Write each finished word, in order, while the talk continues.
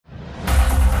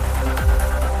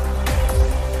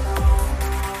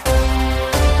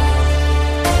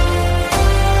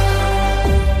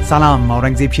سلام،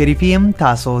 اورنګزیب شریفی یم.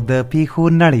 تاسو د پیښو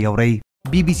نړۍ اورئ.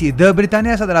 بی بی سی د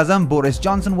بریتانیا صدر اعظم بوریس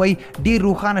جانسن وایي ډیر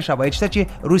روښانه شواهد شته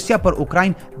چې روسیا پر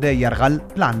اوکراین د یرغل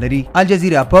پلان لري.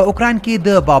 الجزیره په اوکراین کې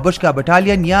د بابشکا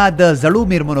بټالین یا د زړو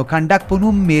میرمنو کنډک په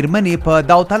نوم میرمنې په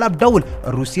داوطلب ډول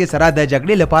روسیې سره د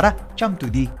جګړې لپاره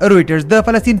چمتو دي. رویټرز د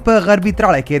فلسطین په غربي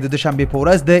تراړه کې د دوشنبه په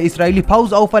ورځ د اسرایلی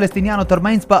پوځ او فلسطینیانو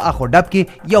ترمنځ په اخو ډب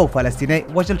کې یو فلسطینی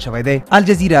وژل شوی دی.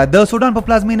 الجزیره د سودان په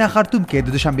پلازمینه خرطوم کې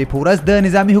د دوشنبه په ورځ د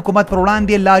نظامی حکومت پر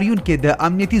وړاندې لاریون کې د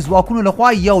امنیتي ځواکونو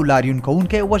لخوا یو لاریون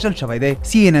کوونکی وژل شوی دی.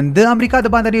 سی ان ان د امریکا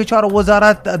د بهرنیو چارو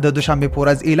وزارت د دوشنبه په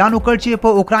ورځ اعلان وکړ چې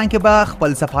په اوکراین کې به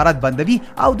خپل سفارت بندوي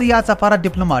او د یاد سفارت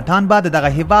ډیپلوماټان به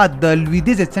دغه هیواد د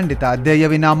لویدیځ څنډې ته د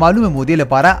یوې نامعلومه مودې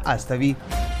لپاره استوي.